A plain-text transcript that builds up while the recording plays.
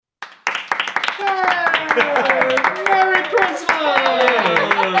Merry Christmas!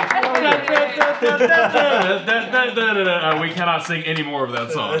 We cannot sing any more of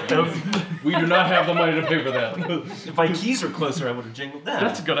that song. We do not have the money to pay for that. If my keys were closer, I would have jingled that.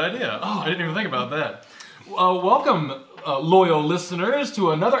 That's a good idea. Oh, I didn't even think about that. Welcome, loyal listeners,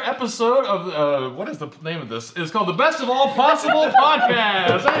 to another episode of, what is the name of this? It's called the Best of All Possible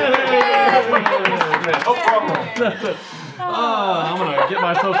Podcast. I'm going to get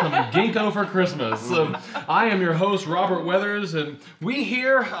myself some ginkgo for Christmas. I am your host, Robert Weathers, and we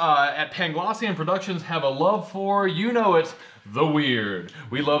here at Panglossian Productions have a love for, you know it, the weird.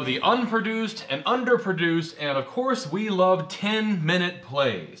 We love the unproduced and underproduced, and of course, we love 10-minute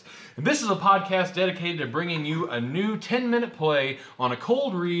plays. And this is a podcast dedicated to bringing you a new 10-minute play on a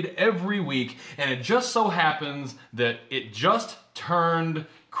cold read every week, and it just so happens that it just turned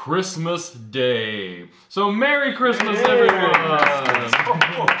Christmas Day. So Merry Christmas, everyone!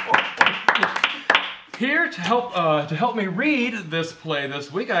 Here to help me read this play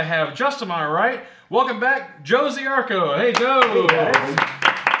this week, I have just to my right, welcome back, Joe Ziarko. Hey, Joe! Hey,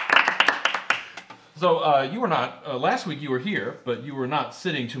 so you were not, last week you were here, but you were not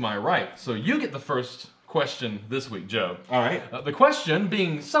sitting to my right. So you get the first question this week, Joe. All right. The question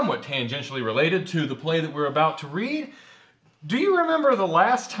being somewhat tangentially related to the play that we're about to read. Do you remember the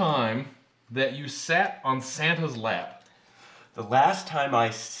last time that you sat on Santa's lap? The last time I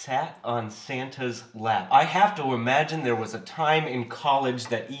sat on Santa's lap. I have to imagine there was a time in college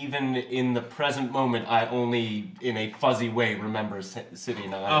that even in the present moment, I only, in a fuzzy way, remember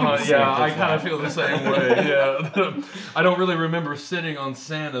sitting on Santa's yeah, I lap. kind of feel the same way, yeah. I don't really remember sitting on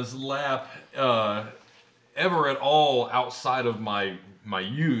Santa's lap ever at all outside of my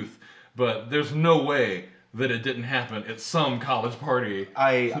youth, but there's no way that it didn't happen at some college party.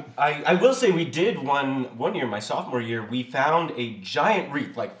 I will say we did one year, my sophomore year, we found a giant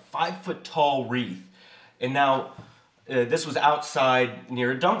wreath, like 5-foot tall wreath. And now, this was outside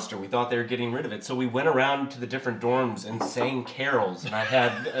near a dumpster. We thought they were getting rid of it. So we went around to the different dorms and sang carols. And I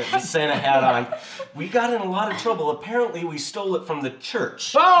had the Santa hat on. We got in a lot of trouble. Apparently we stole it from the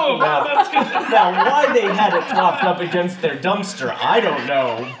church. Oh, that's good. Now why they had it propped up against their dumpster, I don't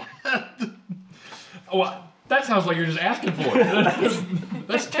know. Well, that sounds like you're just asking for it.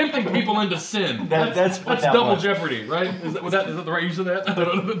 That's tempting people into sin. That's double jeopardy, right? Is that the right use of that?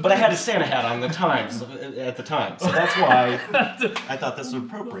 But I had a Santa hat on at the time, so that's why I thought this was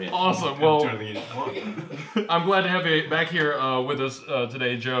appropriate. Awesome. Well, I'm glad to have you back here with us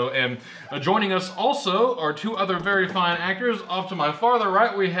today, Joe. And joining us also are two other very fine actors. Off to my farther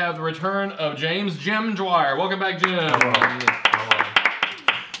right, we have the return of Jim Dwyer. Welcome back, Jim.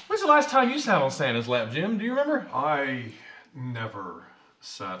 When's the last time you sat on Santa's lap, Jim? Do you remember? I never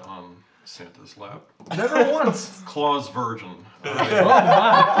sat on Santa's lap. Never once. Claus Virgin. Oh, my. Do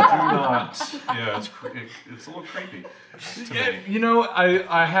not. Yeah, it's a little creepy to me. You know,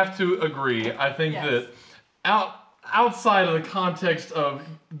 I have to agree. I think that outside of the context of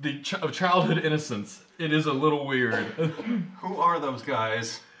of childhood innocence, it is a little weird. Who are those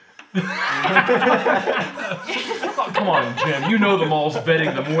guys? Oh, come on, Jim. You know the mall's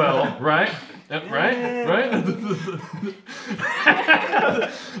vetting them well, right? Right?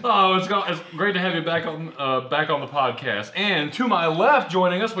 Oh, it's great to have you back on the podcast. And to my left,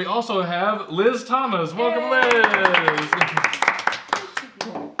 joining us, we also have Liz Thomas. Welcome, Liz.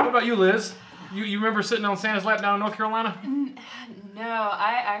 What about you, Liz? You remember sitting on Santa's lap down in North Carolina? No,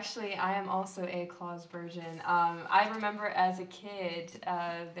 I am also a Claus virgin. I remember as a kid,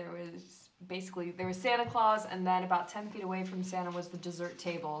 there was Santa Claus, and then about 10 feet away from Santa was the dessert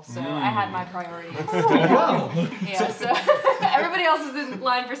table. So I had my priorities. Yeah, so everybody else was in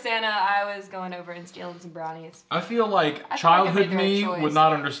line for Santa. I was going over and stealing some brownies. I feel like childhood me would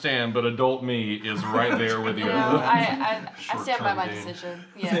not understand, but adult me is right there with you. No, I stand by my decision.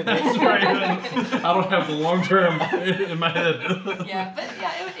 Yeah. That's right. I don't have the long term in my head. Yeah, but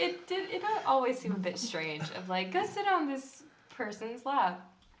yeah, it did always seem a bit strange of like, go sit on this person's lap.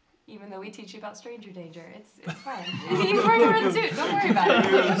 Even though we teach you about stranger danger, it's fine. He's wearing a red suit. Don't worry about it.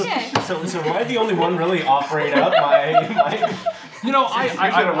 Okay. So am I the only one really offering up my? You know,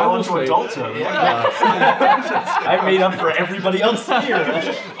 I will say, adulthood. I made up for everybody else here.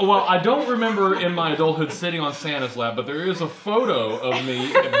 Well, I don't remember in my adulthood sitting on Santa's lap, but there is a photo of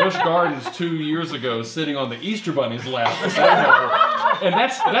me at Busch Gardens 2 years ago sitting on the Easter Bunny's lap. And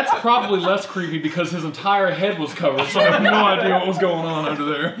that's probably less creepy because his entire head was covered, so I have no idea what was going on under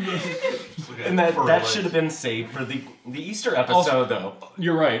there. It's like And that should have been saved for the Easter episode, though.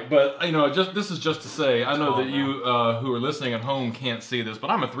 You're right, but this is just to say, I know that on you who are listening at home can't see this, but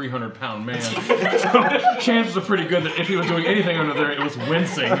I'm a 300-pound man. So chances are pretty good that if he was doing anything under there, it was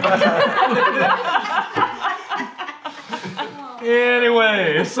wincing.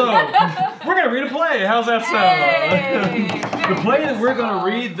 Anyway, so we're gonna read a play. How's that sound? The play that we're gonna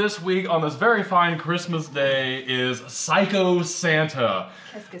read this week on this very fine Christmas day is Psycho Santa.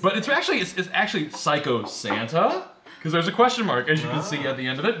 But it's actually Psycho Santa, because there's a question mark, as you can see at the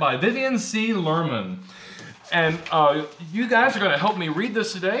end of it, by Vivian C. Lerman. And you guys are going to help me read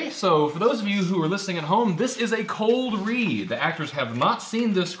this today. So for those of you who are listening at home, this is a cold read. The actors have not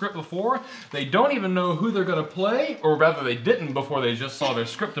seen this script before. They don't even know who they're going to play, or rather they didn't before they just saw their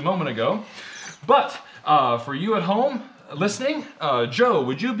script a moment ago. But for you at home listening, Joe,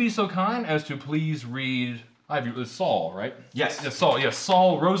 would you be so kind as to please read... It's Saul, right? Yes. Yes, Saul. Yes,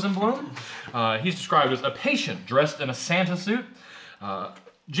 Saul Rosenblum. He's described as a patient dressed in a Santa suit.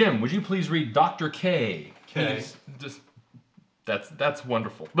 Jim, would you please read Dr. K? Okay. That's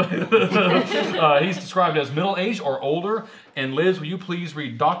wonderful. He's described as middle-aged or older. And Liz, will you please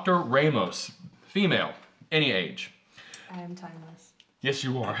read Dr. Ramos, female, any age? I am timeless. Yes,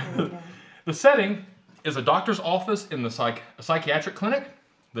 you are. Okay. The setting is a doctor's office in the psychiatric clinic.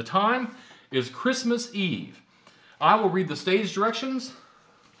 The time is Christmas Eve. I will read the stage directions.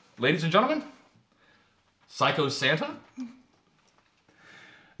 Ladies and gentlemen, Psycho Santa.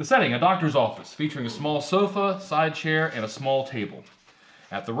 The setting, a doctor's office, featuring a small sofa, side chair, and a small table.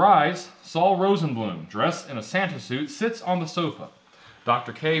 At the rise, Saul Rosenblum, dressed in a Santa suit, sits on the sofa.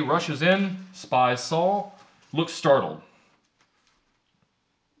 Dr. K rushes in, spies Saul, looks startled.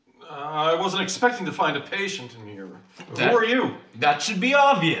 I wasn't expecting to find a patient in here. Who are you? That should be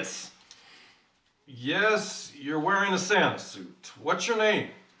obvious. Yes, you're wearing a Santa suit. What's your name?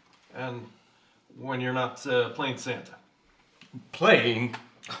 And when you're not playing Santa? Playing?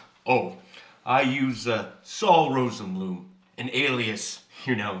 Oh, I use Saul Rosenblum, an alias,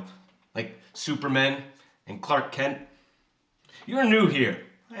 like Superman and Clark Kent. You're new here.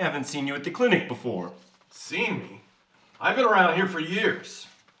 I haven't seen you at the clinic before. Seen me? I've been around here for years.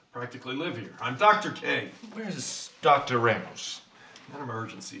 I practically live here. I'm Dr. K. Where's Dr. Ramos? An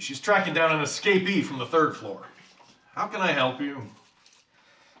emergency. She's tracking down an escapee from the 3rd floor. How can I help you?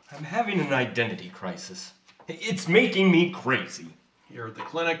 I'm having an identity crisis. It's making me crazy. Here at the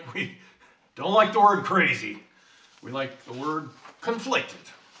clinic, we don't like the word crazy. We like the word conflicted.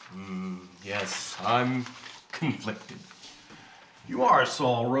 Yes, I'm conflicted. You are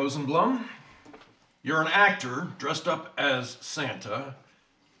Saul Rosenblum. You're an actor dressed up as Santa,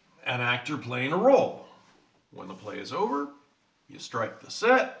 an actor playing a role. When the play is over, you strike the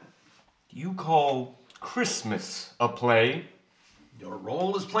set. Do you call Christmas a play? Your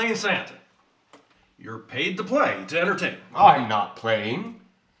role is playing Santa. You're paid to play, to entertain. I'm not playing.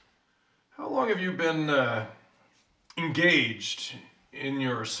 How long have you been engaged in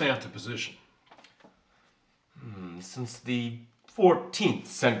your Santa position? Since the 14th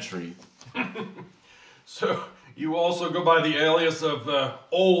century. So you also go by the alias of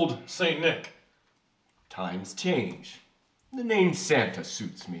Old Saint Nick. Times change. The name Santa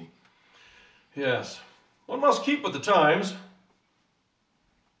suits me. Yes, one must keep with the times.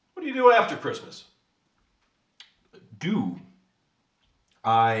 What do you do after Christmas?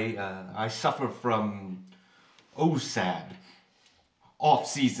 I suffer from OSAD,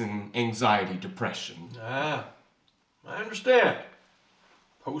 off-season anxiety depression. Ah, I understand.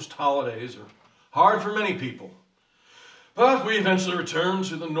 Post-holidays are hard for many people. But we eventually return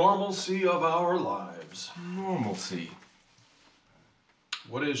to the normalcy of our lives. Normalcy.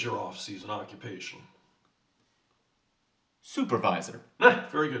 What is your off-season occupation? Supervisor.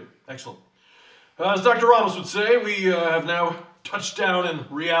 Very good. Excellent. As Dr. Ramos would say, we have now touched down in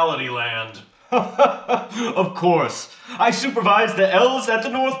reality land. Of course. I supervise the elves at the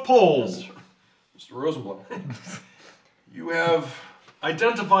North Pole. Mr. Rosenblum, you have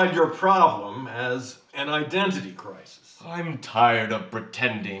identified your problem as an identity crisis. I'm tired of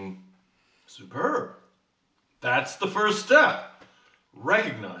pretending. Superb. That's the first step.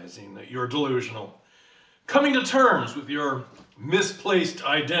 Recognizing that you're delusional. Coming to terms with your misplaced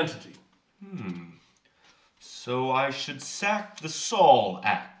identity. So I should sack the Saul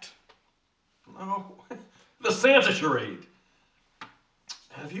Act. No, the Santa charade.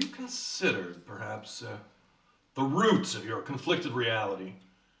 Have you considered, perhaps, the roots of your conflicted reality?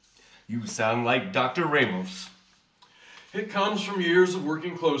 You sound like Dr. Ramos. It comes from years of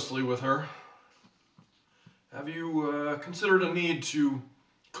working closely with her. Have you considered a need to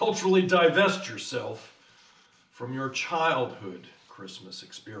culturally divest yourself from your childhood Christmas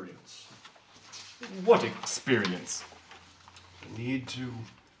experience? What experience? You need to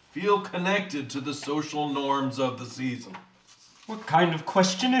feel connected to the social norms of the season. What kind of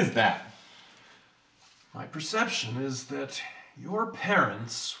question is that? My perception is that your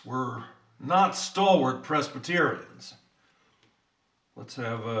parents were not stalwart Presbyterians. Let's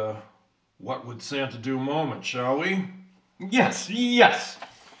have a what would Santa do moment, shall we? Yes, yes.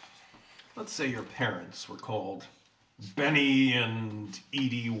 Let's say your parents were called Benny and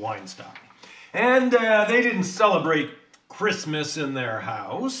Edie Weinstock. And they didn't celebrate Christmas in their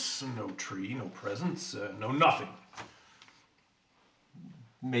house. No tree, no presents, no nothing.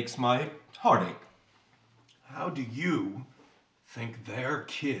 Makes my heart ache. How do you think their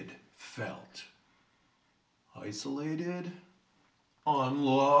kid felt? Isolated?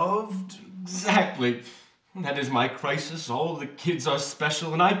 Unloved? Exactly. That is my crisis. All the kids are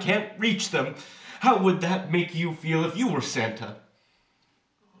special and I can't reach them. How would that make you feel if you were Santa?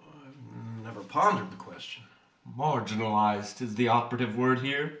 I've never pondered the question. Marginalized is the operative word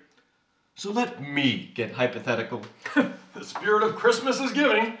here. So let me get hypothetical. The spirit of Christmas is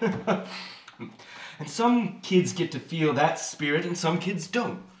giving. And some kids get to feel that spirit and some kids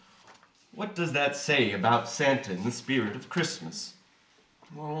don't. What does that say about Santa and the spirit of Christmas?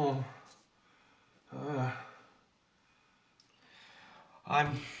 Well,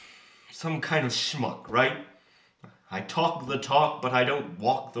 I'm some kind of schmuck, right? I talk the talk, but I don't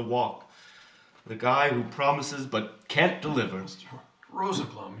walk the walk. The guy who promises but can't deliver.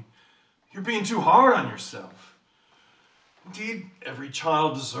 Rosenblum, you're being too hard on yourself. Indeed, every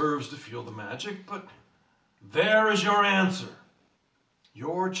child deserves to feel the magic, but there is your answer.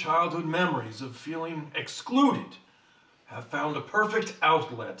 Your childhood memories of feeling excluded have found a perfect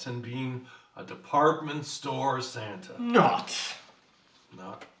outlet in being a department store Santa. Not.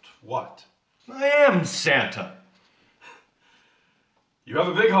 Not what? I am Santa. You have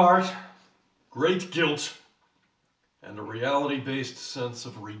a big heart, great guilt, and a reality-based sense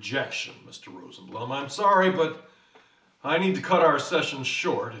of rejection, Mr. Rosenblum. I'm sorry, but I need to cut our session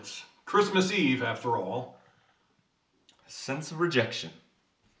short. It's Christmas Eve, after all. A sense of rejection.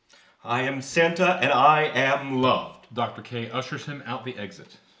 I am Santa and I am loved. Dr. K ushers him out the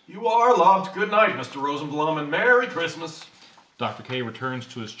exit. You are loved. Good night, Mr. Rosenblum, and Merry Christmas. Dr. K returns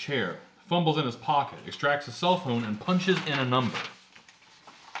to his chair, fumbles in his pocket, extracts a cell phone, and punches in a number.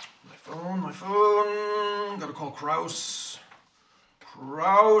 My phone. Gotta call Kraus.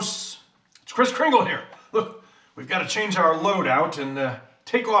 Kraus. It's Kris Kringle here. Look, we've got to change our loadout and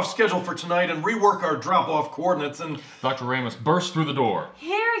take off schedule for tonight and rework our drop-off coordinates and... Dr. Ramos bursts through the door.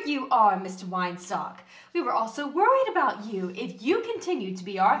 Here you are, Mr. Weinstock. We were also worried about you. If you continue to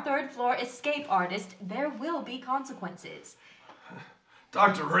be our third-floor escape artist, there will be consequences.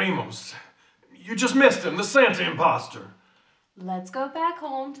 Dr. Ramos, you just missed him, the Santa imposter. Let's go back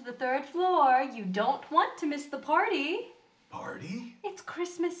home to the third floor. You don't want to miss the party. Party? It's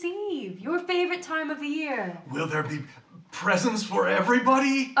Christmas Eve, your favorite time of the year. Will there be presents for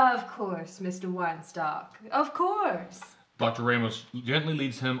everybody? Of course, Mr. Weinstock. Of course. Dr. Ramos gently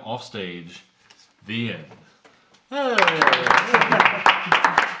leads him off stage. The end. Alright,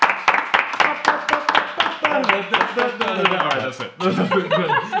 that's it.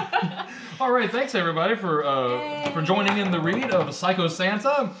 Alright, thanks everybody for joining in the read of Psycho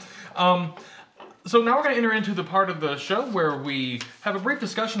Santa. So now we're going to enter into the part of the show where we have a brief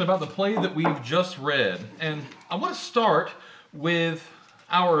discussion about the play that we've just read. And I want to start with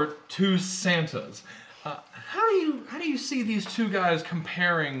our two Santas. How do you see these two guys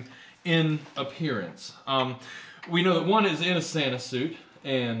comparing in appearance? We know that one is in a Santa suit,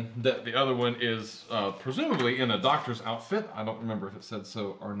 and that the other one is presumably in a doctor's outfit. I don't remember if it said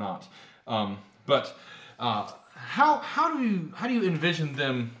so or not. But how do you envision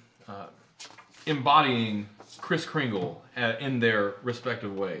them embodying Kris Kringle in their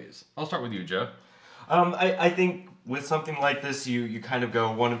respective ways? I'll start with you, Joe. I think with something like this, you kind of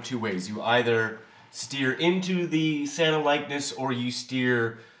go one of two ways. You either steer into the Santa likeness or you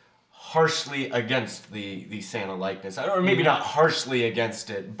steer harshly against the Santa likeness. Or maybe not harshly against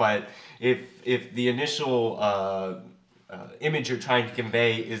it, but if the initial image you're trying to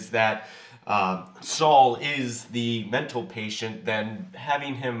convey is that Saul is the mental patient, then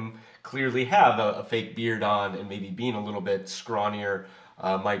having him clearly have a fake beard on and maybe being a little bit scrawnier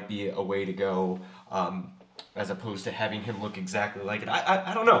might be a way to go, as opposed to having him look exactly like it.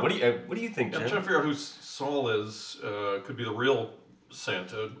 I don't know. What do you think, Jim? I'm trying to figure out who Saul is. Could be the real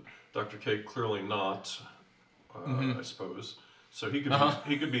Santa. Dr. K clearly not. I suppose. So he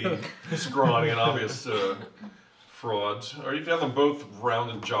could be scrawny and obvious fraud. Or you could have them both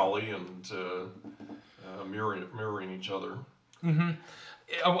round and jolly and mirroring each other.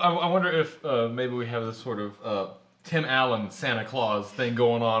 I wonder if maybe we have this sort of Tim Allen Santa Claus thing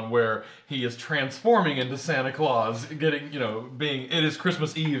going on where he is transforming into Santa Claus, getting, being, it is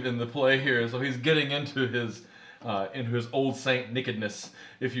Christmas Eve in the play here, so he's getting into his old saint nakedness,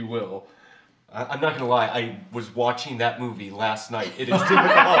 if you will. I'm not gonna lie, I was watching that movie last night. It is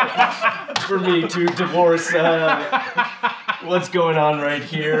difficult for me to divorce what's going on right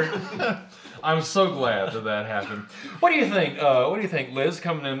here. I'm so glad that happened. What do you think? What do you think, Liz,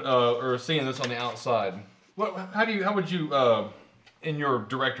 coming in or seeing this on the outside? How would you, in your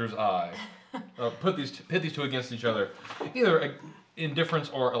director's eye, pit these two against each other, either indifference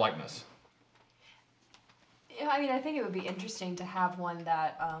or a likeness? Yeah, I mean, I think it would be interesting to have one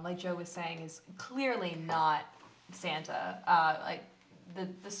that, like Joe was saying, is clearly not Santa. Like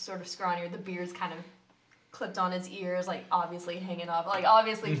the sort of scrawnier, the beard's kind of clipped on his ears, like obviously hanging up, like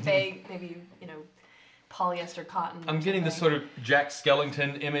obviously fake, maybe polyester cotton. I'm getting this sort of Jack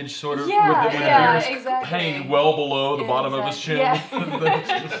Skellington image, sort of, Yeah, with the yeah, beard's exactly. hanging well below the bottom of his chin.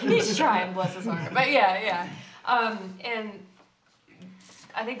 Yeah. He's trying, bless his heart. But yeah. And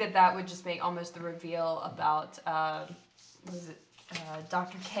I think that would just make almost the reveal about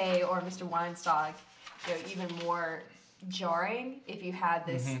Dr. K or Mr. Weinstock, even more jarring if you had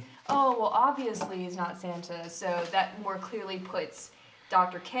this. Oh well, obviously he's not Santa, so that more clearly puts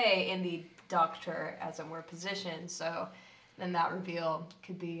Dr. K in the doctor as it were position. So then that reveal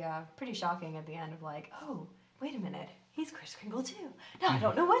could be pretty shocking at the end of like, oh wait a minute, he's Kris Kringle too. Now I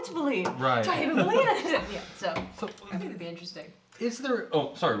don't know what to believe. Right. Do I even believe it? Yeah. So I think it'd be interesting. Is there?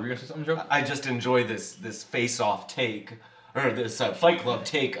 Oh, sorry. Were you gonna say something, Joe? I just enjoy this face-off take, or this Fight Club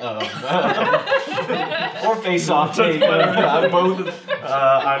take of, or face-off take of both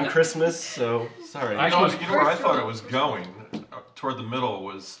on Christmas. So sorry. You know where I thought it was going? Toward the middle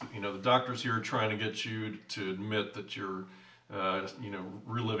was, the doctor's here trying to get you to admit that you're,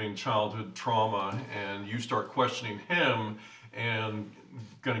 reliving childhood trauma, and you start questioning him and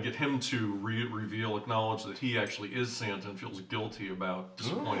going to get him to acknowledge that he actually is Santa and feels guilty about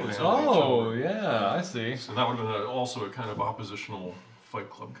disappointing his Oh, yeah, I see. So that would have been also a kind of oppositional Fight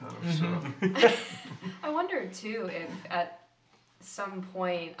Club kind of setup. I wonder too if at some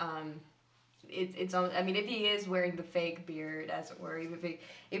point it's on. I mean, if he is wearing the fake beard, as it were,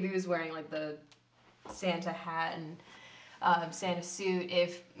 if he was wearing like the Santa hat and Santa suit,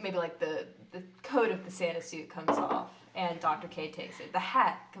 if maybe like the coat of the Santa suit comes off and Dr. K takes it, the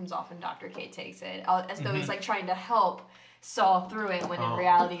hat comes off and Dr. K takes it, as though he's like trying to help saw through it when in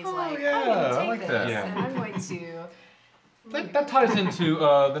reality he's like, yeah, I'm going to I take like this that. and I'm going to. That ties into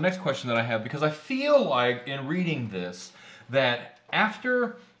the next question that I have, because I feel like in reading this that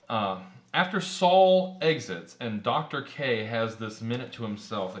after Saul exits and Dr. K has this minute to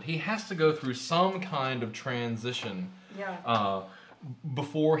himself, that he has to go through some kind of transition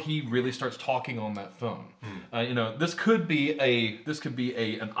before he really starts talking on that phone. This could be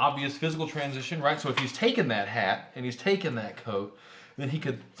an obvious physical transition, right? So if he's taken that hat and he's taken that coat, then he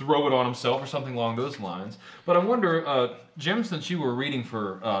could throw it on himself or something along those lines. But I wonder, Jim, since you were reading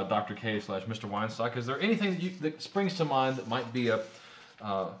for Dr. K / Mr. Weinstock, is there anything that springs to mind that might be a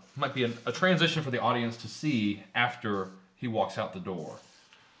transition for the audience to see after he walks out the door?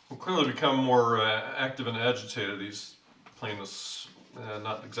 Well, clearly become more active and agitated. He's playing this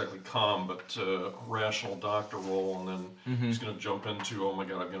not exactly calm, but rational doctor role, and then he's going to jump into, oh my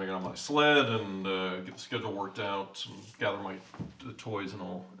god, I'm going to get on my sled and get the schedule worked out and gather my toys and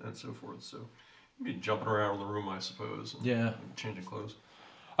all and so forth. So he'd be jumping around in the room, I suppose, and changing clothes.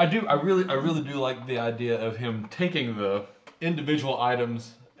 I really do like the idea of him taking the individual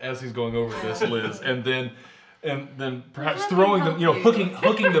items as he's going over this, Liz, and then perhaps throwing them,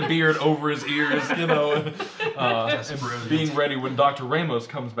 hooking the beard over his ears, and being ready when Dr. Ramos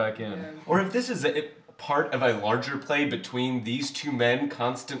comes back in. Or if this is a part of a larger play between these two men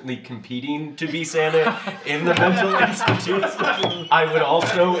constantly competing to be Santa in the mental institute, I would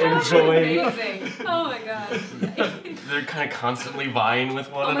also enjoy. Amazing. Oh my gosh. They're kind of constantly vying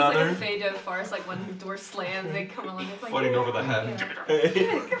with one Almost another. like a Fado farce, like when the door slams, they come along. It's like Fighting over the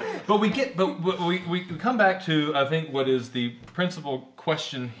hat. But we come back to, I think, what is the principal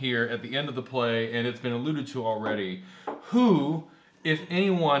question here at the end of the play, and it's been alluded to already. Who, if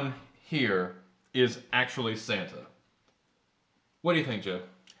anyone here, is actually Santa? What do you think, Joe?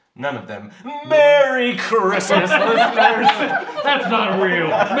 None of them. Merry Christmas, listeners! That's not real.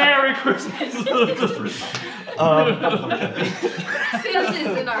 Merry Christmas.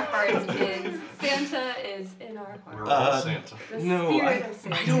 Santa's in our hearts, kids. Santa is in our hearts. We're all Santa. The No, spirit of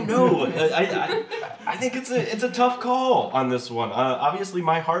Santa. I don't know. I think it's a tough call on this one. Obviously,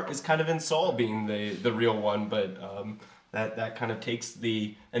 my heart is kind of in Saul being the real one, but That kind of takes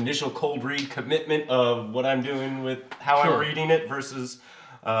the initial cold read commitment of what I'm doing with how Sure. I'm reading it versus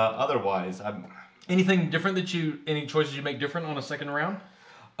otherwise. Anything different any choices you make different on a second round?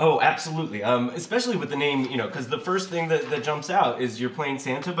 Oh, absolutely. Especially with the name, because the first thing that jumps out is you're playing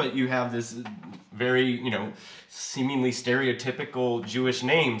Santa, but you have this very, seemingly stereotypical Jewish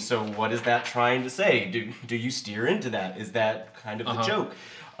name. So what is that trying to say? Do you steer into that? Is that kind of the joke?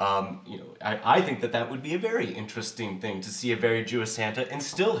 I think that would be a very interesting thing to see a very Jewish Santa and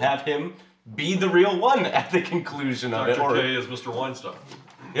still have him be the real one at the conclusion of it. Dr. K is Mr. Weinstein.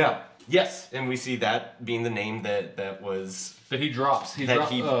 Yeah. Yes, and we see that being the name that he drops. He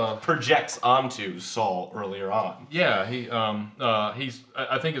projects onto Saul earlier on. Yeah, I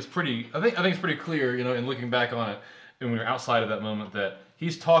think it's pretty clear, in looking back on it, and when we're outside of that moment, that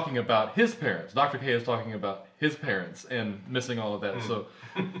he's talking about his parents. Dr. K is talking about his parents and missing all of that. So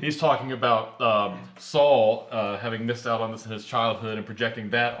he's talking about Saul having missed out on this in his childhood and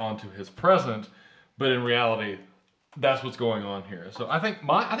projecting that onto his present, but in reality, that's what's going on here. So I think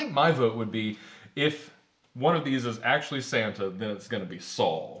my vote would be, if one of these is actually Santa, then it's going to be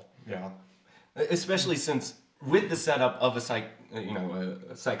Saul. Yeah, especially since with the setup of a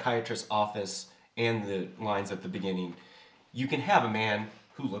psychiatrist's office and the lines at the beginning, you can have a man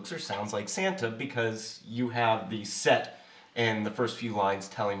who looks or sounds like Santa because you have the set and the first few lines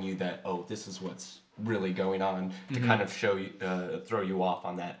telling you that, oh, this is what's really going on, to kind of show you, throw you off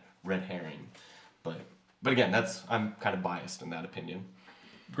on that red herring. But again, I'm kind of biased in that opinion.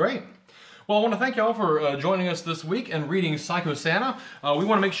 Great. Well, I want to thank y'all for joining us this week and reading Psycho Santa. We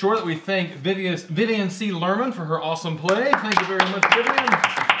want to make sure that we thank Vivian C. Lerman for her awesome play. Thank you very much, Vivian.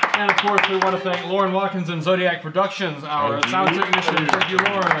 And of course, we want to thank Lauren Watkins and Zodiac Productions, our sound technician. Thank you,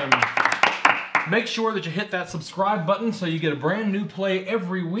 Lauren. Make sure that you hit that subscribe button so you get a brand new play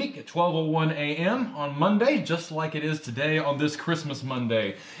every week at 12:01 a.m. on Monday, just like it is today on this Christmas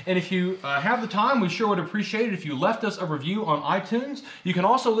Monday. And if you have the time, we sure would appreciate it if you left us a review on iTunes. You can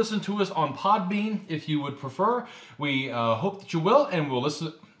also listen to us on Podbean if you would prefer. We hope that you will, and we'll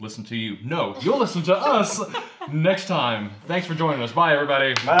listen to you. No, you'll listen to us next time. Thanks for joining us. Bye,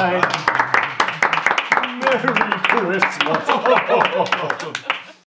 everybody. Bye. Merry Christmas.